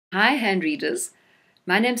Hi, hand readers.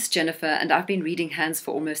 My name's Jennifer, and I've been reading hands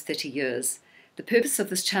for almost 30 years. The purpose of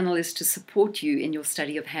this channel is to support you in your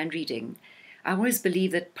study of hand reading. I always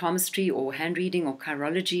believe that palmistry or hand reading or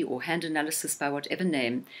chirology or hand analysis by whatever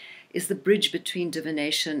name is the bridge between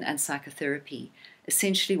divination and psychotherapy.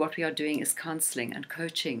 Essentially, what we are doing is counseling and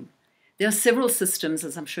coaching. There are several systems,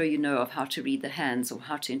 as I'm sure you know, of how to read the hands or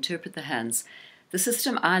how to interpret the hands. The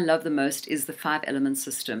system I love the most is the 5-element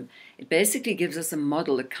system. It basically gives us a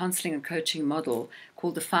model, a counseling and coaching model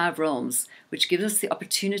called the 5 realms, which gives us the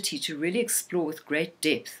opportunity to really explore with great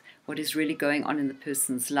depth what is really going on in the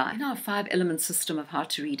person's life. In our 5-element system of how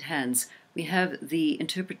to read hands, we have the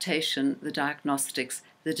interpretation, the diagnostics,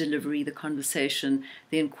 the delivery, the conversation,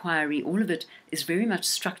 the inquiry. All of it is very much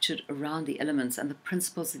structured around the elements and the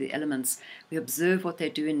principles of the elements. We observe what they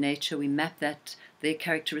do in nature, we map their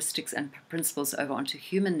characteristics and principles over onto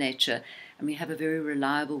human nature, and we have a very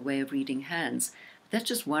reliable way of reading hands. But that's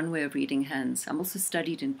just one way of reading hands. I'm also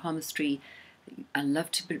studied in palmistry. I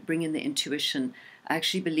love to bring in the intuition. I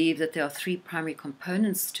actually believe that there are 3 primary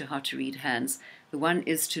components to how to read hands. The one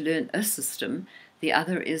is to learn a system. The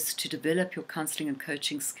other is to develop your counseling and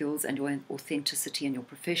coaching skills and your authenticity and your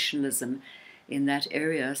professionalism in that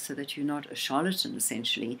area so that you're not a charlatan,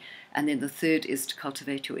 essentially. And then the third is to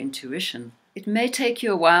cultivate your intuition. It may take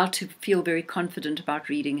you a while to feel very confident about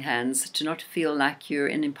reading hands, to not feel like you're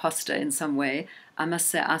an imposter in some way. I must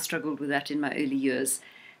say I struggled with that in my early years.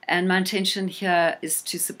 And my intention here is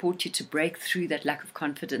to support you to break through that lack of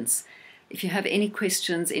confidence. If you have any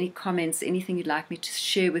questions, any comments, anything you'd like me to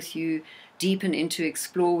share with you, deepen into,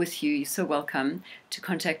 explore with you, you're so welcome to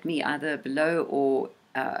contact me either below or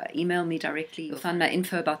email me directly. You'll find my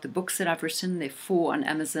info about the books that I've written. There are 4 on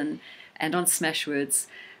Amazon and on Smashwords.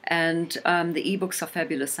 And the ebooks are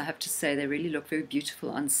fabulous, I have to say. They really look very beautiful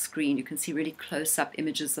on screen. You can see really close-up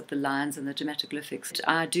images of the lines and the dermatoglyphics.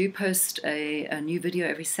 I do post a new video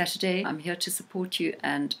every Saturday. I'm here to support you,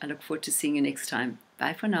 and I look forward to seeing you next time.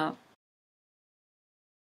 Bye for now.